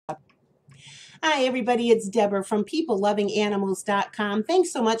Hi, everybody. It's Deborah from PeopleLovingAnimals.com.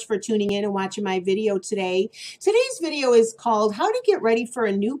 Thanks so much for tuning in and watching my video today. Today's video is called How to Get Ready for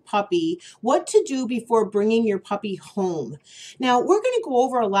a New Puppy, What to Do Before Bringing Your Puppy Home. Now, we're going to go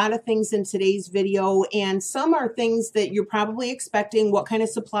over a lot of things in today's video, and some are things that you're probably expecting, what kind of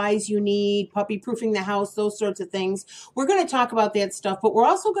supplies you need, puppy proofing the house, those sorts of things. We're going to talk about that stuff, but we're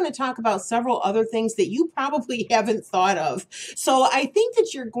also going to talk about several other things that you probably haven't thought of. So I think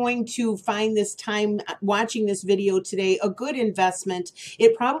that you're going to find this time watching this video today a good investment.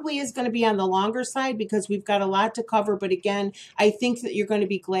 It probably is going to be on the longer side because we've got a lot to cover, but again, I think that you're going to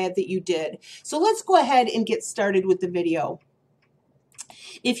be glad that you did. So let's go ahead and get started with the video.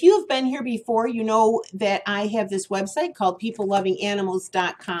 If you have been here before, you know that I have this website called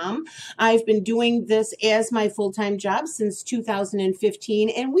PeopleLovingAnimals.com. I've been doing this as my full-time job since 2015,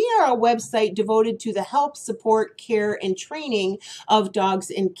 and we are a website devoted to the help, support, care, and training of dogs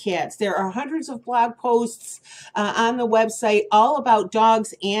and cats. There are hundreds of blog posts on the website all about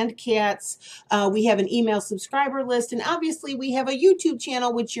dogs and cats. We have an email subscriber list, and obviously we have a YouTube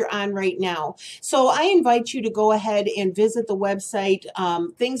channel, which you're on right now. So I invite you to go ahead and visit the website.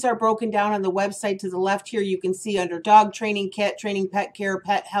 Things are broken down on the website. To the left here, you can see under dog training, cat training, pet care,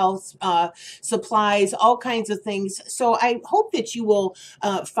 pet health, supplies, all kinds of things. So I hope that you will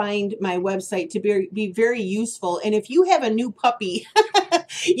find my website to be very useful. And if you have a new puppy,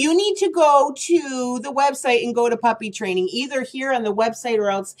 you need to go to the website and go to puppy training, either here on the website or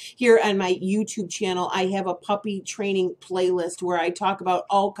else here on my YouTube channel. I have a puppy training playlist where I talk about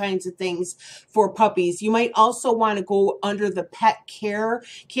all kinds of things for puppies. You might also want to go under the pet care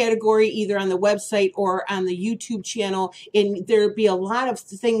category, either on the website or on the YouTube channel, and there'll be a lot of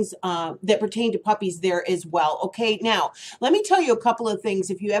things that pertain to puppies there as well. Okay, now let me tell you a couple of things.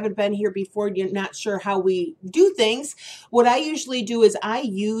 If you haven't been here before, you're not sure how we do things, what I usually do is I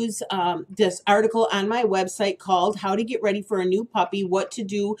use this article on my website called How to Get Ready for a New Puppy, What to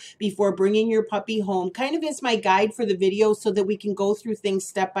Do Before Bringing Your Puppy Home, kind of as my guide for the video so that we can go through things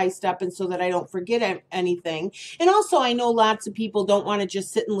step by step and so that I don't forget anything. And also, I know lots of people don't want to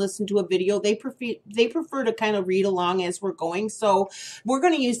just sit and listen to a video. They prefer to kind of read along as we're going. So we're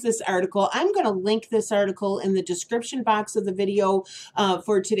going to use this article. I'm going to link this article in the description box of the video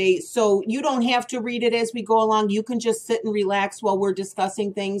for today. So you don't have to read it as we go along. You can just sit and relax while we're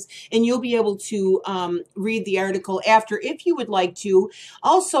discussing things, and you'll be able to read the article after if you would like to.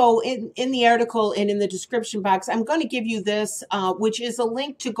 Also, in the article and in the description box, I'm going to give you this, which is a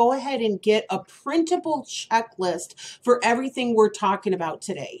link to go ahead and get a printable checklist for everything we're talking about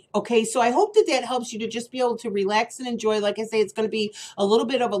today. Okay, so I hope that that helps you to just be able to relax and enjoy. Like I say, it's going to be a little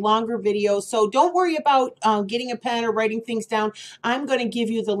bit of a longer video, so don't worry about getting a pen or writing things down. I'm going to give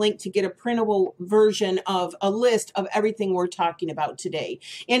you the link to get a printable version of a list of everything we're talking about today.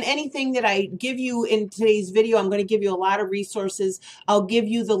 And anything that I give you in today's video, I'm going to give you a lot of resources. I'll give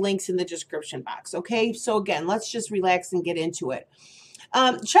you the links in the description box. Okay, so again, let's just relax and get into it.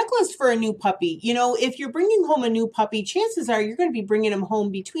 Checklist for a new puppy. You know, if you're bringing home a new puppy, chances are you're going to be bringing them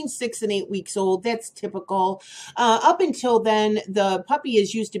home between 6 and 8 weeks old. That's typical. Up until then, the puppy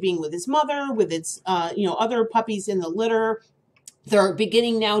is used to being with his mother, with its, other puppies in the litter. They're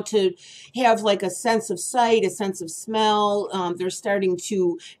beginning now to have like a sense of sight, a sense of smell. They're starting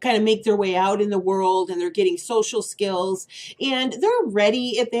to kind of make their way out in the world, and they're getting social skills, and they're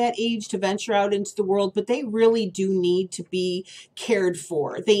ready at that age to venture out into the world, but they really do need to be cared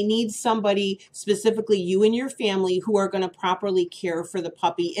for. They need somebody, specifically you and your family, who are going to properly care for the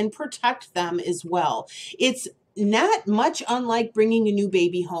puppy and protect them as well. It's not much unlike bringing a new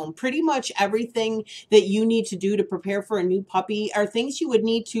baby home. Pretty much everything that you need to do to prepare for a new puppy are things you would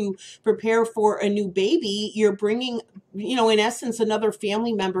need to prepare for a new baby. You're bringing, in essence, another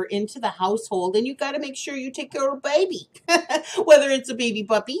family member into the household, and you've got to make sure you take care of a baby, whether it's a baby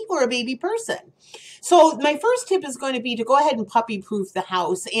puppy or a baby person. So my first tip is going to be to go ahead and puppy proof the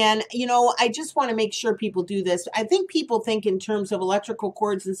house. And, I just want to make sure people do this. I think people think in terms of electrical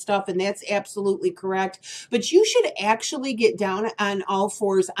cords and stuff, and that's absolutely correct. But you should actually get down on all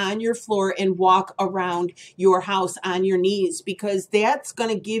fours on your floor and walk around your house on your knees, because that's going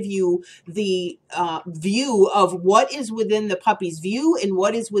to give you the view of what is within the puppy's view and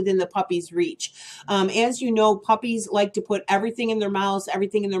what is within the puppy's reach. As you know, puppies like to put everything in their mouths,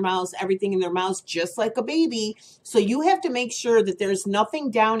 everything in their mouths, everything in their mouths, just just like a baby. So you have to make sure that there's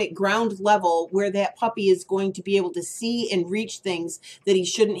nothing down at ground level where that puppy is going to be able to see and reach things that he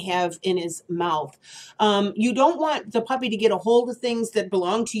shouldn't have in his mouth. You don't want the puppy to get a hold of things that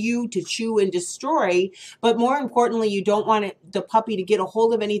belong to you to chew and destroy, but more importantly, you don't want the puppy to get a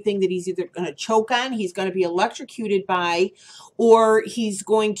hold of anything that he's either going to choke on, he's going to be electrocuted by, or he's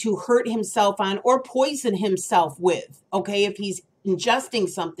going to hurt himself on or poison himself with, okay, if he's ingesting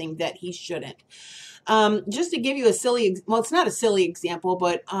something that he shouldn't. Just to give you a silly, well, it's not a silly example,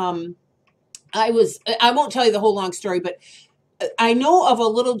 but I won't tell you the whole long story, but I know of a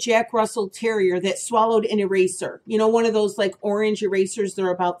little Jack Russell Terrier that swallowed an eraser. You know, one of those like orange erasers,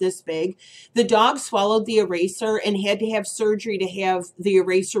 they're about this big. The dog swallowed the eraser and had to have surgery to have the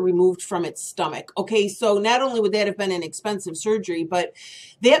eraser removed from its stomach. Okay, so not only would that have been an expensive surgery, but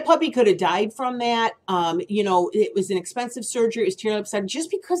that puppy could have died from that. You know, it was an expensive surgery. It was tearing upside just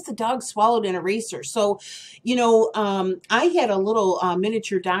because the dog swallowed an eraser. So, you know, I had a little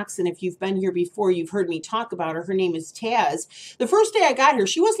miniature dachshund. If you've been here before, you've heard me talk about her. Her name is Taz. The first day I got her,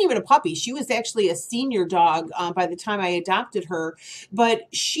 she wasn't even a puppy. She was actually a senior dog by the time I adopted her.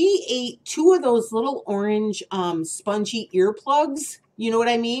 But she ate 2 of those little orange spongy earplugs. You know what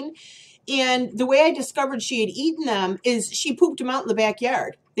I mean? And the way I discovered she had eaten them is she pooped them out in the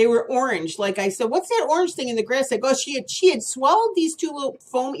backyard. They were orange. Like I said, what's that orange thing in the grass? I go, she had swallowed these 2 little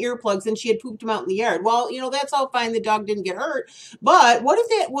foam earplugs and she had pooped them out in the yard. Well, you know, that's all fine. The dog didn't get hurt. But what if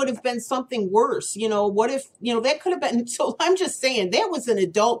that would have been something worse? You know, what if, you know, that could have been, so I'm just saying that was an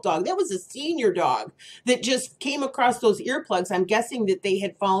adult dog. That was a senior dog that just came across those earplugs. I'm guessing that they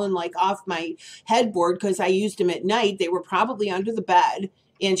had fallen like off my headboard because I used them at night. They were probably under the bed.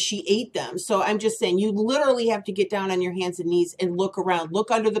 And she ate them. So I'm just saying, you literally have to get down on your hands and knees and look around. Look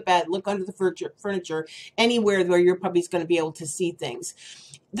under the bed, look under the furniture, anywhere where your puppy's going to be able to see things.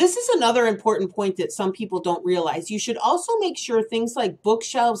 This is another important point that some people don't realize. You should also make sure things like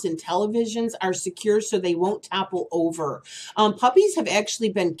bookshelves and televisions are secure so they won't topple over. Puppies have actually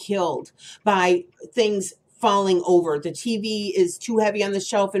been killed by things falling over. The TV is too heavy on the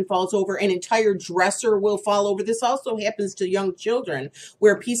shelf and falls over. An entire dresser will fall over. This also happens to young children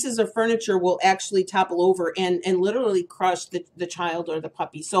where pieces of furniture will actually topple over and literally crush the child or the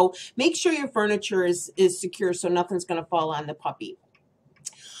puppy. So make sure your furniture is secure so nothing's going to fall on the puppy.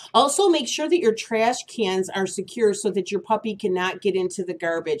 Also, make sure that your trash cans are secure so that your puppy cannot get into the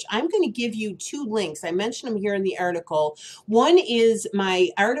garbage. I'm going to give you 2 links. I mentioned them here in the article. One is my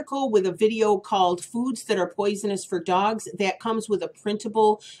article with a video called Foods That Are Poisonous for Dogs. That comes with a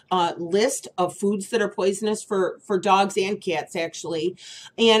printable list of foods that are poisonous for dogs and cats, actually.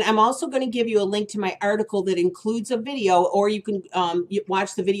 And I'm also going to give you a link to my article that includes a video, or you can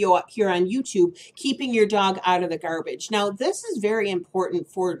watch the video up here on YouTube, Keeping Your Dog Out of the Garbage. Now, this is very important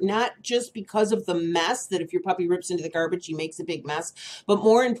for not just because of the mess that if your puppy rips into the garbage, he makes a big mess, but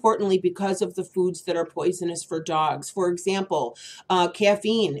more importantly, because of the foods that are poisonous for dogs. For example,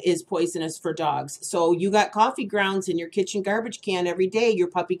 caffeine is poisonous for dogs. So you got coffee grounds in your kitchen garbage can every day. Your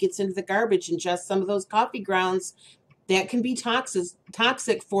puppy gets into the garbage and just some of those coffee grounds, that can be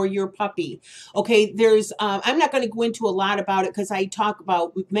toxic for your puppy. Okay, there's, I'm not going to go into a lot about it because I talk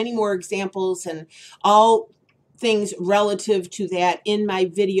about many more examples and all things relative to that in my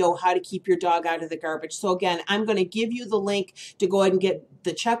video, How to Keep Your Dog Out of the Garbage. So again, I'm going to give you the link to go ahead and get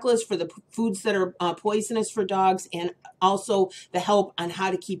the checklist for the foods that are poisonous for dogs, and also the help on how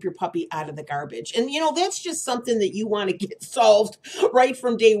to keep your puppy out of the garbage. And, you know, that's just something that you want to get solved right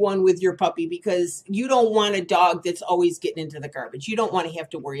from day one with your puppy, because you don't want a dog that's always getting into the garbage. You don't want to have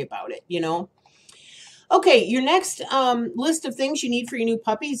to worry about it, you know. Okay, your next list of things you need for your new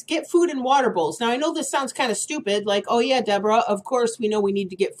puppies, get food and water bowls. Now, I know this sounds kind of stupid, like, oh yeah, Deborah, of course we know we need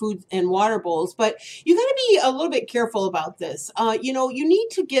to get food and water bowls, but you got to be a little bit careful about this. You know, you need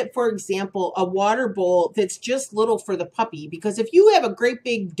to get, for example, a water bowl that's just little for the puppy, because if you have a great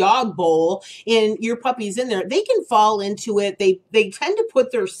big dog bowl and your puppy's in there, they can fall into it. They tend to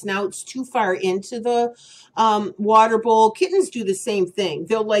put their snouts too far into the water bowl. Kittens do the same thing.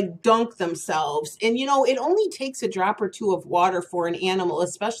 They'll like dunk themselves. And you know, it only takes a drop or 2 of water for an animal,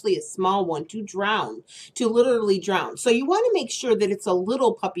 especially a small one, to drown, to literally drown. So you want to make sure that it's a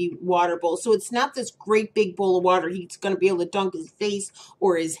little puppy water bowl. So it's not this great big bowl of water he's going to be able to dunk his face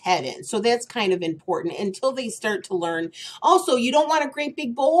or his head in. So that's kind of important until they start to learn. Also, you don't want a great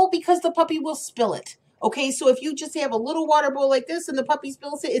big bowl because the puppy will spill it. Okay, so if you just have a little water bowl like this and the puppy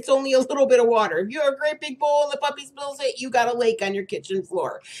spills it, it's only a little bit of water. If you have a great big bowl and the puppy spills it, you got a lake on your kitchen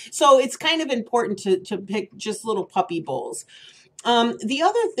floor. So it's kind of important to pick just little puppy bowls. The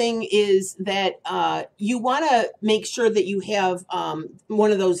other thing is that you want to make sure that you have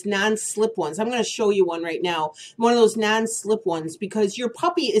one of those non-slip ones. I'm going to show you one right now. One of those non-slip ones, because your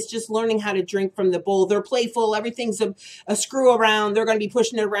puppy is just learning how to drink from the bowl. They're playful. Everything's a screw around. They're going to be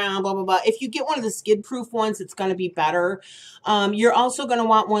pushing it around, blah, blah, blah. If you get one of the skid-proof ones, it's going to be better. You're also going to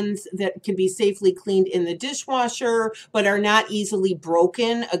want ones that can be safely cleaned in the dishwasher, but are not easily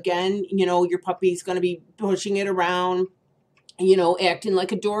broken. Again, you know, your puppy's going to be pushing it around, you know, acting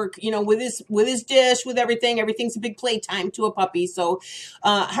like a dork, you know, with his dish, with everything. Everything's a big playtime to a puppy. So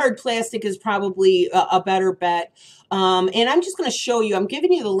hard plastic is probably a better bet. And I'm just going to show you, I'm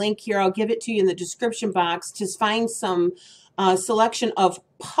giving you the link here. I'll give it to you in the description box to find some selection of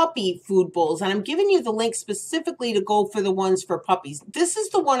puppy food bowls, and I'm giving you the link specifically to go for the ones for puppies. This is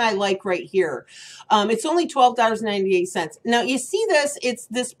the one I like right here. It's only $12.98. Now you see this, it's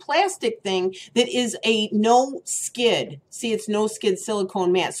this plastic thing that is a no skid. See, it's no skid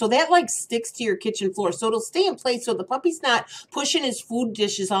silicone mat. So that like sticks to your kitchen floor. So it'll stay in place so the puppy's not pushing his food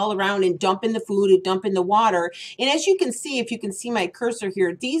dishes all around and dumping the food and dumping the water. And as you can see, if you can see my cursor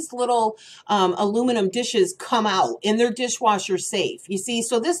here, these little aluminum dishes come out and they're dishwasher safe. You see,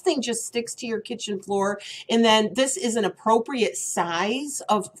 so this thing just sticks to your kitchen floor. And then this is an appropriate size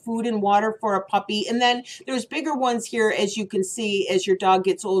of food and water for a puppy. And then there's bigger ones here. As you can see, as your dog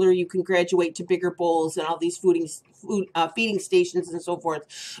gets older, you can graduate to bigger bowls and all these feeding stations and so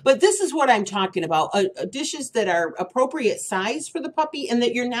forth. But this is what I'm talking about. Dishes that are appropriate size for the puppy and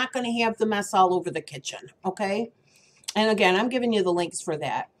that you're not going to have the mess all over the kitchen. Okay. And again, I'm giving you the links for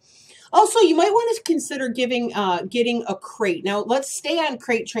that. Also, you might want to consider getting a crate. Now, let's stay on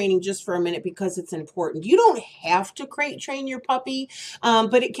crate training just for a minute because it's important. You don't have to crate train your puppy,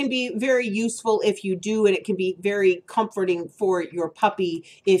 but it can be very useful if you do, and it can be very comforting for your puppy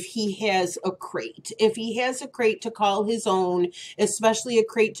if he has a crate. If he has a crate to call his own, especially a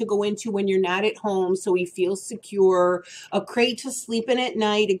crate to go into when you're not at home so he feels secure, a crate to sleep in at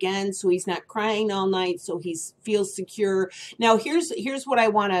night, again, so he's not crying all night, so he feels secure. Now, here's what I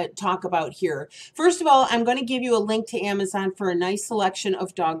want to talk about here. First of all, I'm going to give you a link to Amazon for a nice selection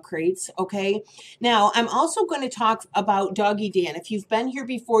of dog crates. Okay. Now, I'm also going to talk about Doggy Dan. If you've been here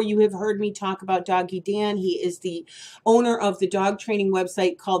before, you have heard me talk about Doggy Dan. He is the owner of the dog training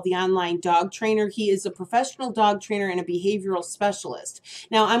website called The Online Dog Trainer. He is a professional dog trainer and a behavioral specialist.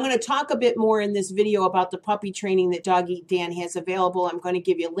 Now, I'm going to talk a bit more in this video about the puppy training that Doggy Dan has available. I'm going to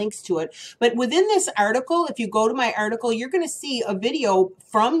give you links to it. But within this article, if you go to my article, you're going to see a video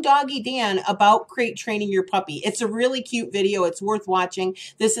from Doggy Dan about crate training your puppy. It's a really cute video. It's worth watching.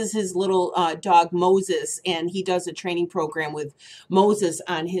 This is his little dog Moses, and he does a training program with Moses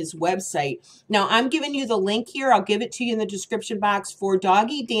on his website. Now, I'm giving you the link here. I'll give it to you in the description box for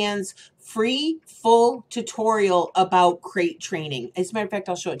Doggy Dan's free full tutorial about crate training. As a matter of fact,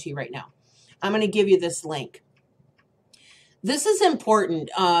 I'll show it to you right now. I'm going to give you this link. This is important.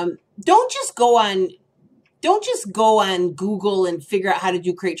 Don't just go on Google and figure out how to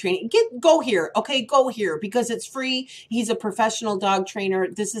do crate training. Go here. Okay, go here because it's free. He's a professional dog trainer.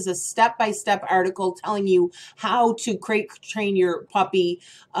 This is a step-by-step article telling you how to crate train your puppy.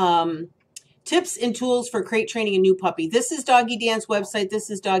 Tips and tools for crate training a new puppy. This is Doggy Dan's website. This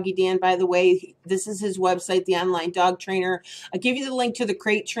is Doggy Dan, by the way. This is his website, The Online Dog Trainer. I'll give you the link to the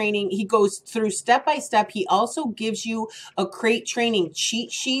crate training. He goes through step by step. He also gives you a crate training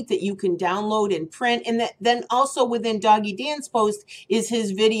cheat sheet that you can download and print. And then also within Doggy Dan's post is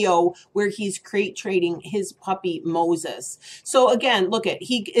his video where he's crate training his puppy Moses. So again, look at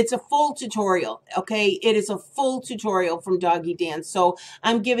it's a full tutorial. Okay, it is a full tutorial from Doggy Dan. So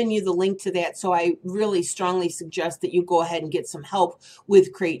I'm giving you the link to that. So I really strongly suggest that you go ahead and get some help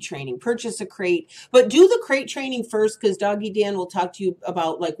with crate training. Purchase a crate, but do the crate training first because Doggy Dan will talk to you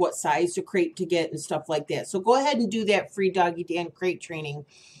about like what size to crate to get and stuff like that. So go ahead and do that free Doggy Dan crate training,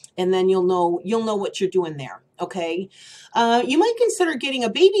 and then you'll know what you're doing there. Okay. You might consider getting a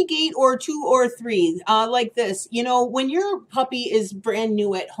baby gate or 2 or 3 like this. You know, when your puppy is brand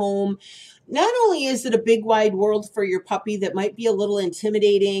new at home, not only is it a big wide world for your puppy that might be a little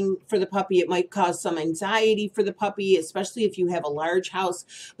intimidating for the puppy, it might cause some anxiety for the puppy, especially if you have a large house,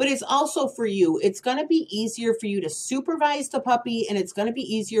 but it's also for you. It's going to be easier for you to supervise the puppy, and it's going to be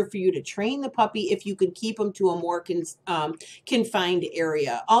easier for you to train the puppy if you can keep them to a more confined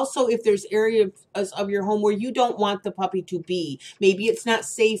area. Also, if there's areas of your home where you don't want the puppy to be, maybe it's not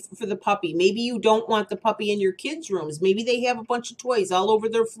safe for the puppy. Maybe you don't want the puppy in your kids' rooms. Maybe they have a bunch of toys all over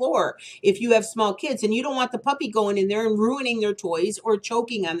their floor. If if you have small kids, and you don't want the puppy going in there and ruining their toys or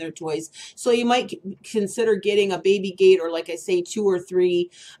choking on their toys. So you might consider getting a baby gate, or like I say, 2 or 3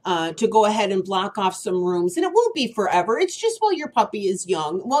 to go ahead and block off some rooms. And it won't be forever. It's just while your puppy is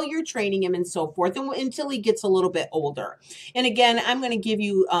young, while you're training him and so forth, and until he gets a little bit older. And again, I'm going to give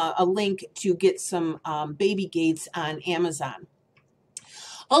you a link to get some baby gates on Amazon.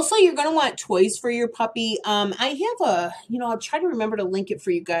 Also, you're going to want toys for your puppy. I have a, I'll try to remember to link it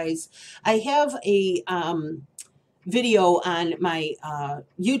for you guys. I have a video on my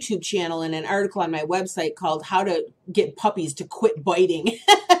YouTube channel and an article on my website called How to Get Puppies to Quit Biting.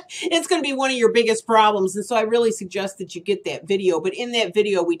 It's going to be one of your biggest problems. And so I really suggest that you get that video. But in that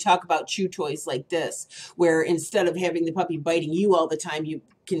video, we talk about chew toys like this, where instead of having the puppy biting you all the time, you're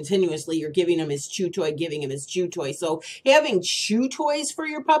giving him his chew toy, giving him his chew toy. So having chew toys for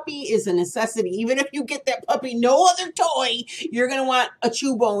your puppy is a necessity. Even if you get that puppy no other toy, you're going to want a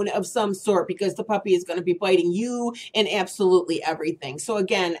chew bone of some sort, because the puppy is going to be biting you and absolutely everything. So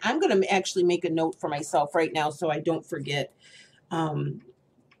again, I'm going to actually make a note for myself right now so I don't forget.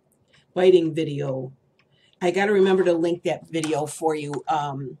 Biting video. I got to remember to link that video for you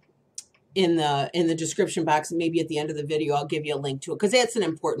in the description box, and maybe at the end of the video I'll give you a link to it, because that's an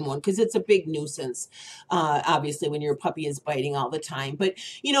important one, because it's a big nuisance, obviously, when your puppy is biting all the time. But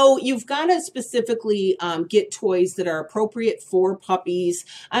you've got to specifically get toys that are appropriate for puppies.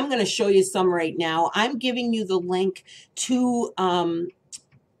 I'm going to show you some right now. I'm giving you the link to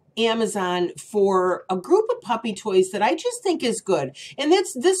Amazon for a group of puppy toys that I just think is good. And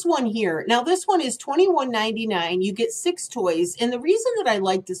that's this one here. Now, this one is $21.99. You get 6 toys. And the reason that I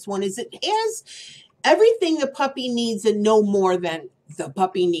like this one is it has everything the puppy needs and no more than the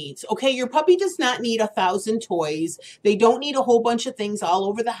puppy needs. Okay, your puppy does not need 1,000 toys. They don't need a whole bunch of things all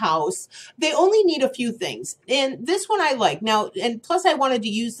over the house. They only need a few things. And this one I like. Now, and plus I wanted to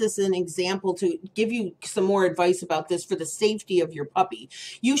use this as an example to give you some more advice about this for the safety of your puppy.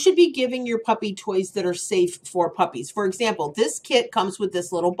 You should be giving your puppy toys that are safe for puppies. For example, this kit comes with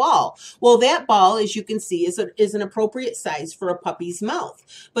this little ball. Well, that ball, as you can see, is an appropriate size for a puppy's mouth.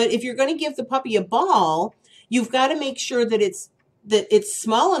 But if you're going to give the puppy a ball, you've got to make sure that it's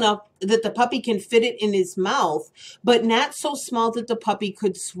small enough that the puppy can fit it in his mouth, but not so small that the puppy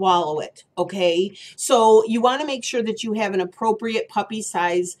could swallow it, okay? So you want to make sure that you have an appropriate puppy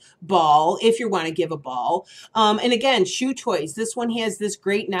size ball if you want to give a ball. And again, chew toys. This one has this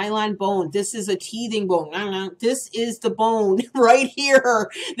great nylon bone. This is a teething bone. This is the bone right here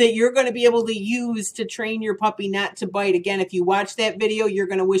that you're going to be able to use to train your puppy not to bite. Again, if you watch that video, you're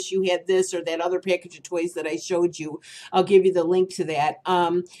going to wish you had this or that other package of toys that I showed you. I'll give you the link to that.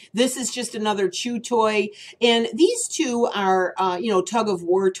 This is just another chew toy. And these two are, tug of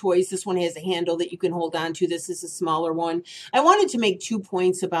war toys. This one has a handle that you can hold on to. This is a smaller one. I wanted to make 2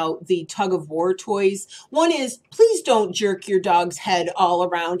 points about the tug of war toys. One is, please don't jerk your dog's head all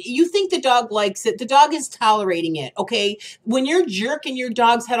around. You think the dog likes it. The dog is tolerating it, okay? When you're jerking your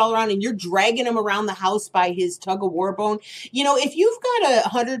dog's head all around and you're dragging him around the house by his tug of war bone, if you've got a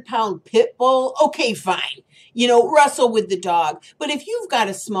 100-pound pit bull, okay, fine. Wrestle with the dog. But if you've got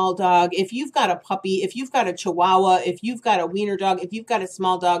a small dog, if you've got a puppy, if you've got a chihuahua, if you've got a wiener dog, if you've got a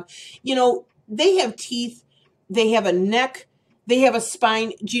small dog, they have teeth, they have a neck, they have a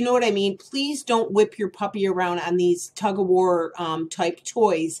spine. Do you know what I mean? Please don't whip your puppy around on these tug-of-war type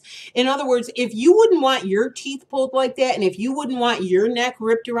toys. In other words, if you wouldn't want your teeth pulled like that, and if you wouldn't want your neck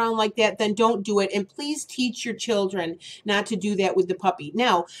ripped around like that, then don't do it. And please teach your children not to do that with the puppy.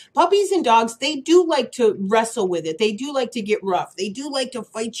 Now, puppies and dogs, they do like to wrestle with it. They do like to get rough. They do like to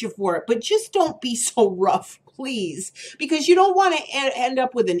fight you for it. But just don't be so rough, please, because you don't want to end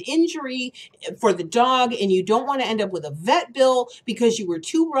up with an injury for the dog, and you don't want to end up with a vet bill because you were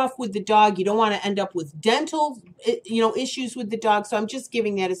too rough with the dog. You don't want to end up with dental, issues with the dog. So I'm just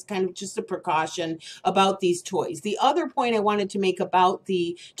giving that as kind of just a precaution about these toys. The other point I wanted to make about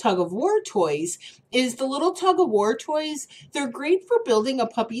the tug of war toys is the little tug of war toys. They're great for building a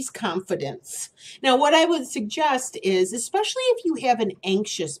puppy's confidence. Now, what I would suggest is, especially if you have an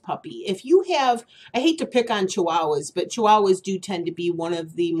anxious puppy, if you have, I hate to pick on Chihuahuas, but Chihuahuas do tend to be one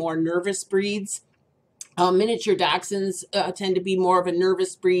of the more nervous breeds. Miniature Dachshunds tend to be more of a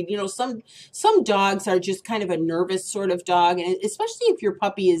nervous breed. Some dogs are just kind of a nervous sort of dog, and especially if your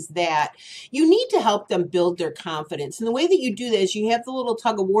puppy is that, you need to help them build their confidence. And the way that you do that is you have the little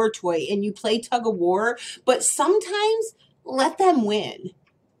tug of war toy and you play tug of war, but sometimes let them win.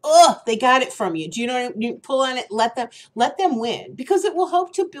 ugh, they got it from you. Do you know what I mean? You pull on it, let them win, because it will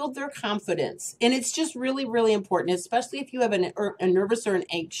help to build their confidence. And it's just really, really important, especially if you have a nervous or an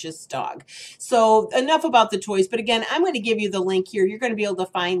anxious dog. So enough about the toys. But again, I'm going to give you the link here. You're going to be able to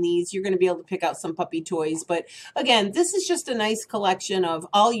find these. You're going to be able to pick out some puppy toys. But again, this is just a nice collection of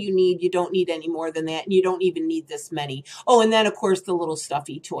all you need. You don't need any more than that. And you don't even need this many. Oh, and then of course the little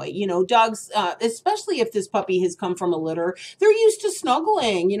stuffy toy. You know, dogs, especially if this puppy has come from a litter, they're used to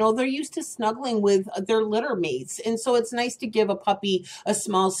snuggling. You know, they're used to snuggling with their litter mates. And so it's nice to give a puppy a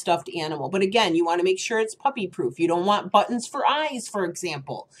small stuffed animal. But again, you want to make sure it's puppy proof. You don't want buttons for eyes, for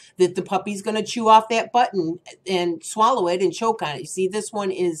example, that the puppy's going to chew off that button and swallow it and choke on it. You see, this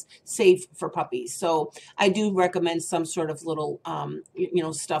one is safe for puppies. So I do recommend some sort of little, you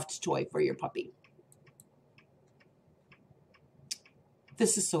know, stuffed toy for your puppy.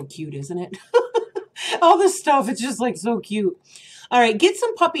 This is so cute, isn't it? All this stuff, it's just like so cute. All right, get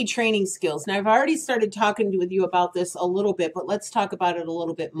some puppy training skills. Now, I've already started talking with you about this a little bit, but let's talk about it a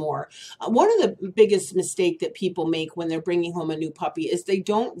little bit more. One of the biggest mistakes that people make when they're bringing home a new puppy is they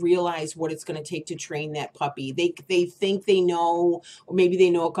don't realize what it's going to take to train that puppy. They think they know, or maybe they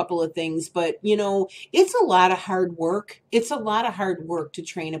know a couple of things, but, you know, it's a lot of hard work. It's a lot of hard work to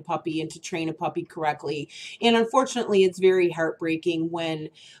train a puppy and to train a puppy correctly. And unfortunately, it's very heartbreaking when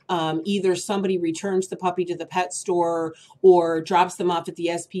either somebody returns the puppy to the pet store or drops them off at the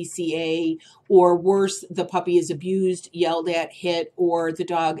SPCA, or worse, the puppy is abused, yelled at, hit, or the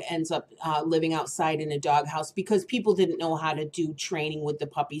dog ends up living outside in a doghouse because people didn't know how to do training with the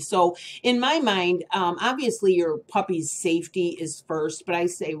puppy. So in my mind, obviously your puppy's safety is first, but I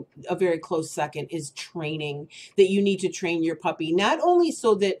say a very close second is training, that you need to train your puppy, not only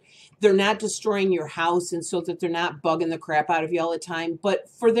so that they're not destroying your house and so that they're not bugging the crap out of you all the time, but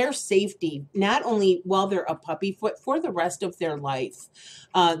for their safety, not only while they're a puppy, but for the rest of their life.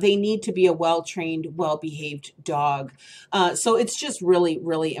 They need to be a well-trained, well-behaved dog. So it's just really,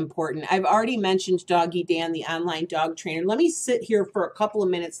 really important. I've already mentioned Doggy Dan, the online dog trainer. Let me sit here for a couple of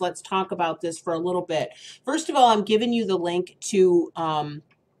minutes. Let's talk about this for a little bit. First of all, I'm giving you the link to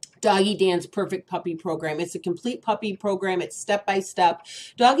Doggy Dan's Perfect Puppy Program. It's a complete puppy program. It's step-by-step.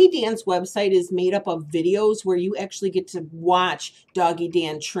 Doggy Dan's website is made up of videos where you actually get to watch Doggy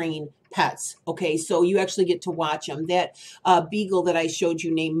Dan train pets. Okay, so you actually get to watch them. That beagle that I showed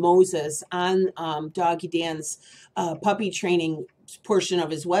you named Moses on Doggy Dan's puppy training portion of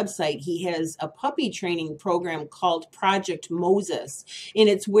his website, he has a puppy training program called Project Moses, and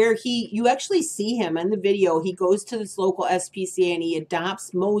it's where you actually see him in the video. He goes to this local SPCA and he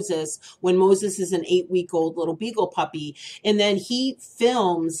adopts Moses when Moses is an 8-week-old little beagle puppy, and then he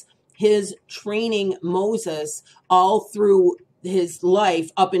films his training Moses all through his life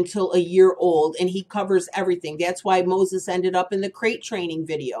up until a year old, and he covers everything. That's why Moses ended up in the crate training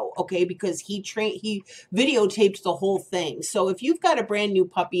video, okay, because he videotaped the whole thing. So if you've got a brand new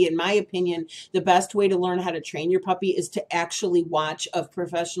puppy, in my opinion, the best way to learn how to train your puppy is to actually watch a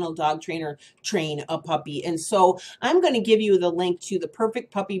professional dog trainer train a puppy. And so I'm going to give you the link to the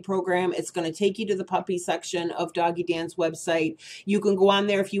Perfect Puppy Program. It's going to take you to the puppy section of Doggy Dan's website. You can go on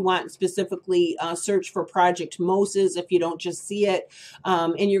there if you want, specifically search for Project Moses if you don't just see it,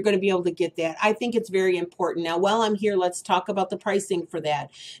 and you're going to be able to get that. I think it's very important. Now, while I'm here, let's talk about the pricing for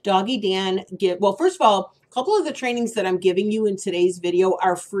that. Doggy Dan, well, first of all, a couple of the trainings that I'm giving you in today's video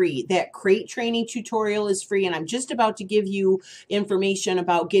are free. That crate training tutorial is free, and I'm just about to give you information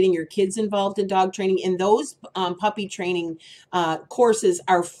about getting your kids involved in dog training, and those puppy training courses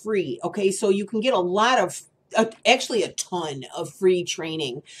are free, okay? So you can get a lot of actually a ton of free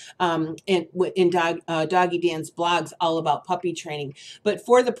training in Doggy Dan's blogs all about puppy training. But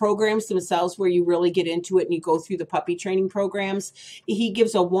for the programs themselves where you really get into it and you go through the puppy training programs, he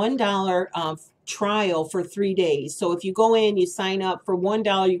gives a $1 trial for 3 days. So if you go in, you sign up for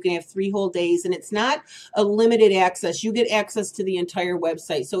 $1, you can have 3 whole days, and it's not a limited access. You get access to the entire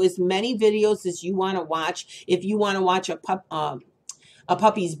website. So as many videos as you want to watch. If you want to watch a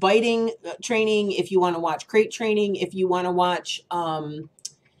puppy's biting training, if you want to watch crate training, if you want to watch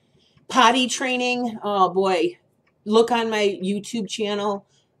potty training, oh boy, look on my YouTube channel,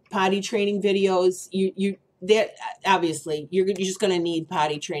 potty training videos. That obviously you're just going to need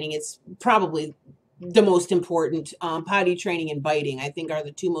potty training. It's probably the most important. Potty training and biting, I think, are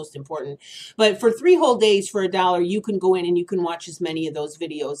the 2 most important. But for 3 whole days for $1, you can go in and you can watch as many of those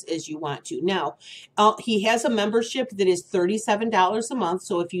videos as you want to. Now, he has a membership that is $37 a month.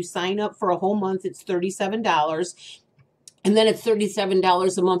 So if you sign up for a whole month, it's $37. And then it's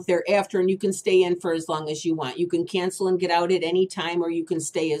 $37 a month thereafter, and you can stay in for as long as you want. You can cancel and get out at any time, or you can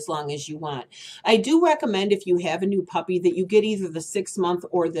stay as long as you want. I do recommend, if you have a new puppy, that you get either the 6-month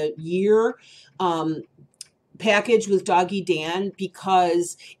or the year package with Doggy Dan,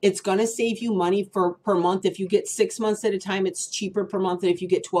 because it's going to save you money per month. If you get 6 months at a time, it's cheaper per month. And if you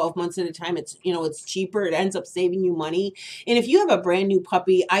get 12 months at a time, it's cheaper. It ends up saving you money. And if you have a brand new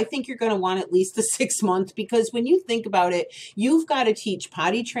puppy, I think you're going to want at least the 6 months, because when you think about it, you've got to teach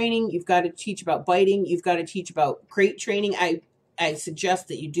potty training. You've got to teach about biting. You've got to teach about crate training. I suggest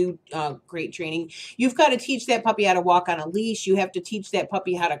that you do crate training. You've got to teach that puppy how to walk on a leash. You have to teach that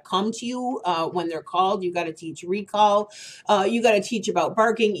puppy how to come to you when they're called. You've got to teach recall. You got to teach about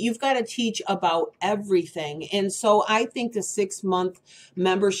barking. You've got to teach about everything. And so I think the 6-month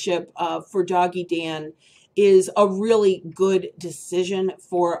membership for Doggy Dan is a really good decision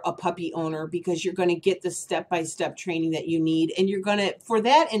for a puppy owner, because you're going to get the step-by-step training that you need. And you're going to, for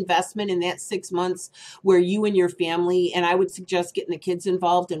that investment in that 6 months where you and your family, and I would suggest getting the kids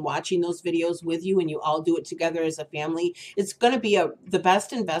involved and watching those videos with you, and you all do it together as a family, it's going to be the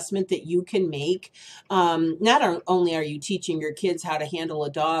best investment that you can make. Not only are you teaching your kids how to handle a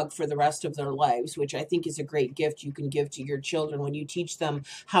dog for the rest of their lives, which I think is a great gift you can give to your children when you teach them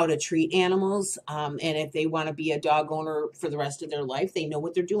how to treat animals, and if they want to be a dog owner for the rest of their life, they know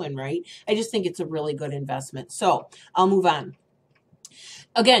what they're doing, right? I just think it's a really good investment. So I'll move on.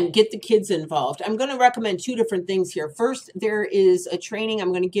 Again, get the kids involved. I'm going to recommend 2 different things here. First, there is a training.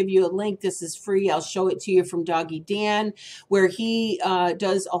 I'm going to give you a link. This is free. I'll show it to you from Doggy Dan, where he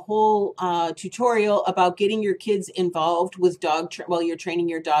does a whole tutorial about getting your kids involved with while you're training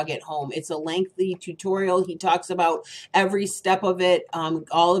your dog at home. It's a lengthy tutorial. He talks about every step of it,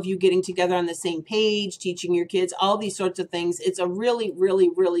 all of you getting together on the same page, teaching your kids, all these sorts of things. It's a really, really,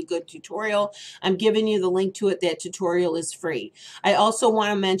 really good tutorial. I'm giving you the link to it. That tutorial is free. I also want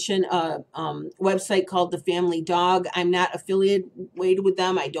to mention a website called The Family Dog. I'm not affiliated with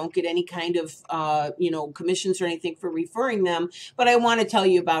them. I don't get any kind of commissions or anything for referring them, but I want to tell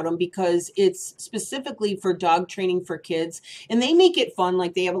you about them because it's specifically for dog training for kids, and they make it fun.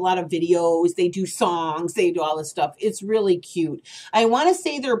 Like, they have a lot of videos, they do songs, they do all this stuff. It's really cute. I want to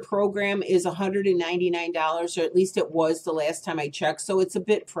say their program is $199, or at least it was the last time I checked, so it's a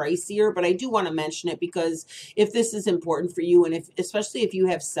bit pricier, but I do want to mention it because if this is important for you, and especially if you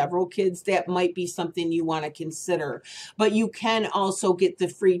have several kids, that might be something you want to consider. But you can also get the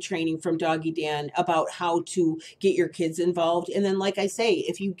free training from Doggy Dan about how to get your kids involved. And then, like I say,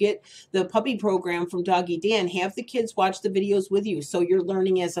 if you get the puppy program from Doggy Dan, have the kids watch the videos with you, so you're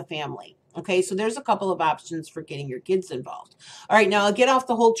learning as a family. Okay, so there's a couple of options for getting your kids involved. All right, now I'll get off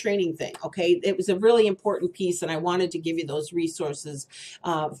the whole training thing, okay? It was a really important piece, and I wanted to give you those resources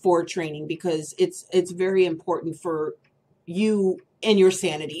for training, because it's very important for you and your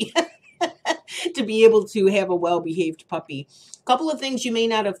sanity to be able to have a well-behaved puppy. A couple of things you may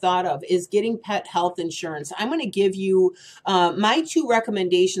not have thought of is getting pet health insurance. I'm going to give you my 2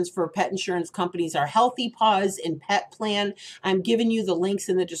 recommendations for pet insurance companies are Healthy Paws and PETPLAN. I'm giving you the links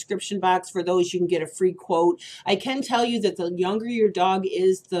in the description box. For those, you can get a free quote. I can tell you that the younger your dog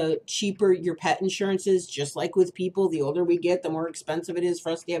is, the cheaper your pet insurance is. Just like with people, the older we get, the more expensive it is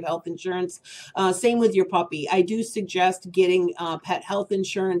for us to have health insurance. Same with your puppy. I do suggest getting pet health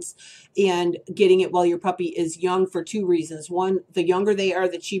insurance and getting it while your puppy is young for 2 reasons. 1, the younger they are,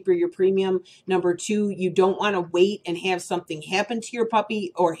 the cheaper your premium. Number 2, you don't want to wait and have something happen to your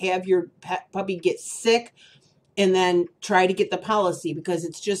puppy, or have your puppy get sick and then try to get the policy, because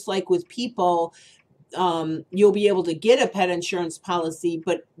it's just like with people. You'll be able to get a pet insurance policy,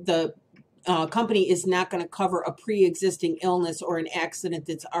 but the company is not going to cover a pre-existing illness or an accident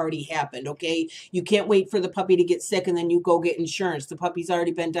that's already happened, okay? You can't wait for the puppy to get sick and then you go get insurance. The puppy's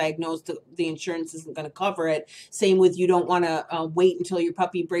already been diagnosed. The insurance isn't going to cover it. Same with, you don't want to wait until your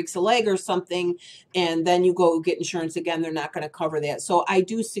puppy breaks a leg or something and then you go get insurance again. They're not going to cover that. So I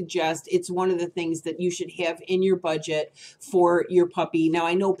do suggest it's one of the things that you should have in your budget for your puppy. Now,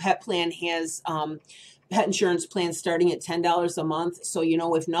 I know PETPLAN has pet insurance plans starting at $10 a month. So,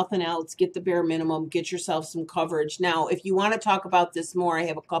 if nothing else, get the bare minimum, get yourself some coverage. Now, if you want to talk about this more, I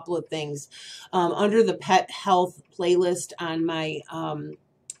have a couple of things. Under the pet health playlist on my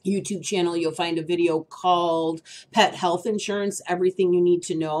YouTube channel, you'll find a video called Pet Health Insurance, Everything You Need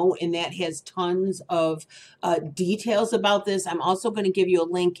to Know, and that has tons of details about this. I'm also going to give you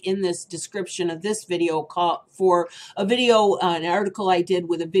a link in this description of this video for a video, an article I did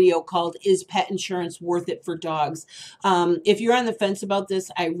with a video called Is Pet Insurance Worth It for Dogs? If you're on the fence about this,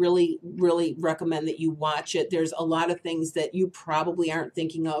 I really, really recommend that you watch it. There's a lot of things that you probably aren't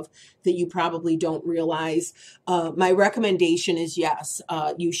thinking of, that you probably don't realize. My recommendation is yes,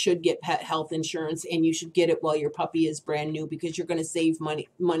 you should get pet health insurance, and you should get it while your puppy is brand new, because you're going to save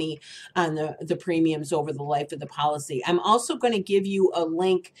money on the premiums over the life of the policy. I'm also going to give you a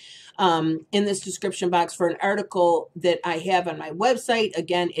link in this description box for an article that I have on my website.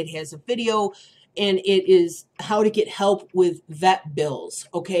 Again, it has a video, and it is how to get help with vet bills.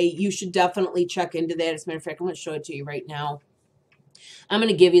 Okay, you should definitely check into that. As a matter of fact, I'm going to show it to you right now. I'm going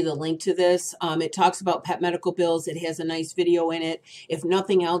to give you the link to this. It talks about pet medical bills. It has a nice video in it. If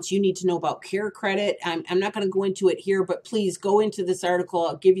nothing else, you need to know about care credit. I'm not going to go into it here, but please go into this article.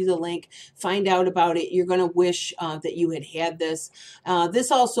 I'll give you the link. Find out about it. You're going to wish that you had this.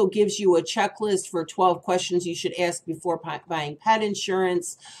 This also gives you a checklist for 12 questions you should ask before buying pet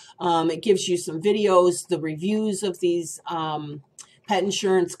insurance. It gives you some videos, the reviews of these pet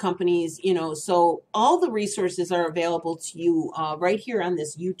insurance companies, you know, so all the resources are available to you right here on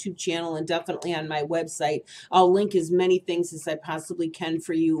this YouTube channel, and definitely on my website. I'll link as many things as I possibly can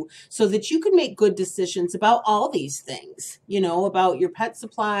for you, so that you can make good decisions about all these things, you know, about your pet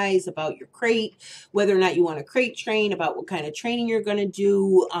supplies, about your crate, whether or not you want to crate train, about what kind of training you're going to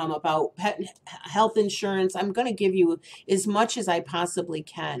do, about pet health insurance. I'm going to give you as much as I possibly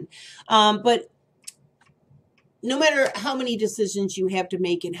can. But no matter how many decisions you have to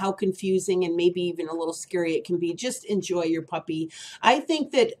make and how confusing and maybe even a little scary it can be, just enjoy your puppy. I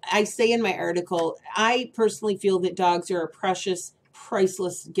think that I say in my article, I personally feel that dogs are a precious,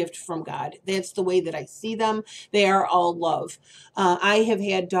 priceless gift from God. That's the way that I see them. They are all love. I have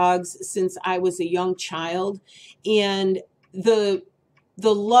had dogs since I was a young child, and the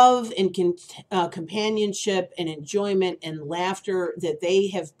love and companionship and enjoyment and laughter that they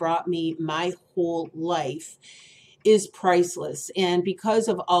have brought me my whole life is priceless. And because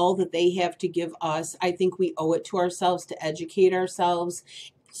of all that they have to give us, I think we owe it to ourselves to educate ourselves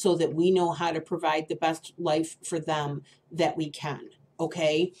so that we know how to provide the best life for them that we can.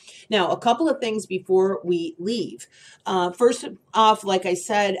 Okay. Now, a couple of things before we leave. First off, like I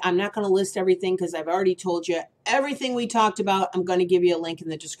said, I'm not going to list everything because I've already told you everything we talked about. I'm going to give you a link in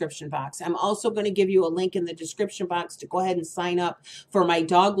the description box. I'm also going to give you a link in the description box to go ahead and sign up for my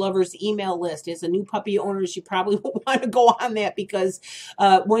dog lovers email list. As a new puppy owner, you probably will want to go on that, because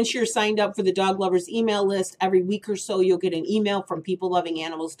once you're signed up for the dog lovers email list, every week or so you'll get an email from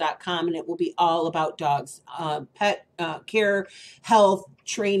PeopleLovingAnimals.com, and it will be all about dogs, pet care, health,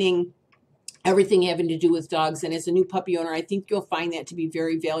 training, everything having to do with dogs. And as a new puppy owner, I think you'll find that to be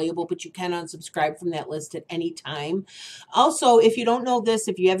very valuable, but you can unsubscribe from that list at any time. Also, if you don't know this,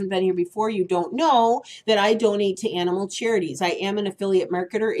 if you haven't been here before, you don't know that I donate to animal charities. I am an affiliate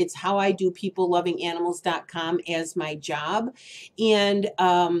marketer. It's how I do PeopleLovingAnimals.com as my job. And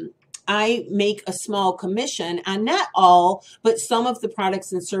I make a small commission on not all, but some of the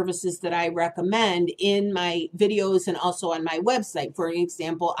products and services that I recommend in my videos and also on my website. For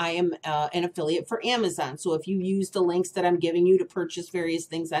example, I am an affiliate for Amazon. So if you use the links that I'm giving you to purchase various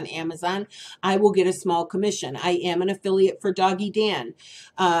things on Amazon, I will get a small commission. I am an affiliate for Doggy Dan.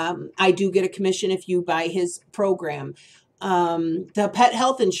 I do get a commission if you buy his program. The pet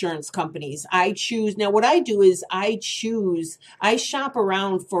health insurance companies, I choose. Now, what I do is I shop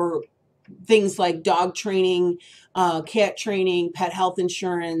around for things like dog training, cat training, pet health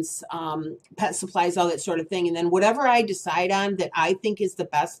insurance, pet supplies, all that sort of thing. And then whatever I decide on that I think is the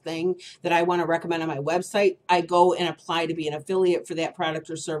best thing that I want to recommend on my website, I go and apply to be an affiliate for that product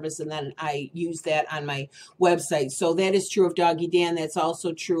or service, and then I use that on my website. So that is true of Doggy Dan. That's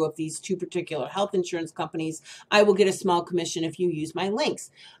also true of these two particular health insurance companies. I will get a small commission if you use my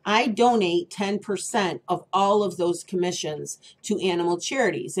links. I donate 10% of all of those commissions to animal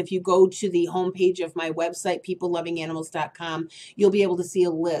charities. If you go to the homepage of my website, PeopleLovingAnimals.com, you'll be able to see a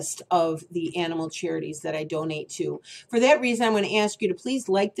list of the animal charities that I donate to. For that reason, I'm going to ask you to please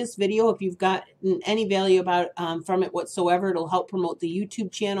like this video if you've gotten any value from it whatsoever. It'll help promote the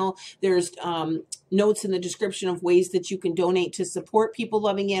YouTube channel. There's notes in the description of ways that you can donate to support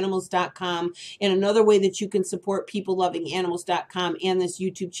PeopleLovingAnimals.com. And another way that you can support PeopleLovingAnimals.com and this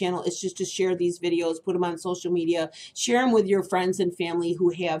YouTube channel is just to share these videos, put them on social media, share them with your friends and family who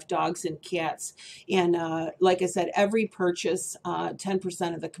have dogs and cats. And like I said, every purchase,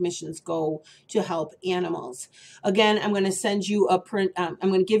 10% of the commissions go to help animals. Again, I'm going to send you a print. I'm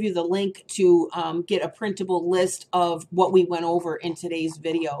going to give you the link to get a printable list of what we went over in today's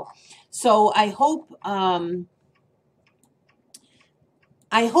video. So I hope that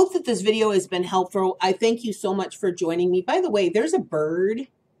this video has been helpful. I thank you so much for joining me. By the way, there's a bird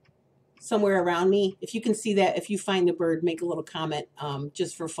somewhere around me. If you can see that, if you find the bird, make a little comment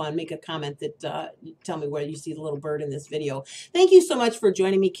just for fun. Make a comment that tell me where you see the little bird in this video. Thank you so much for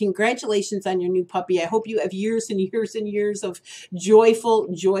joining me. Congratulations on your new puppy. I hope you have years and years and years of joyful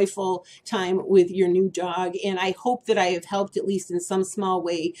time with your new dog. And I hope that I have helped, at least in some small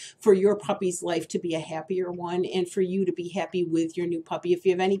way, for your puppy's life to be a happier one and for you to be happy with your new puppy. If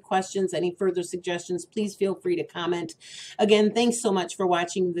you have any questions, any further suggestions, please feel free to comment. Again, thanks so much for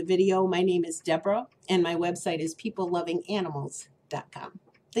watching the video. My name is Deborah, and my website is PeopleLovingAnimals.com.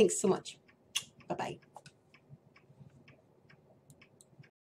 Thanks so much. Bye-bye.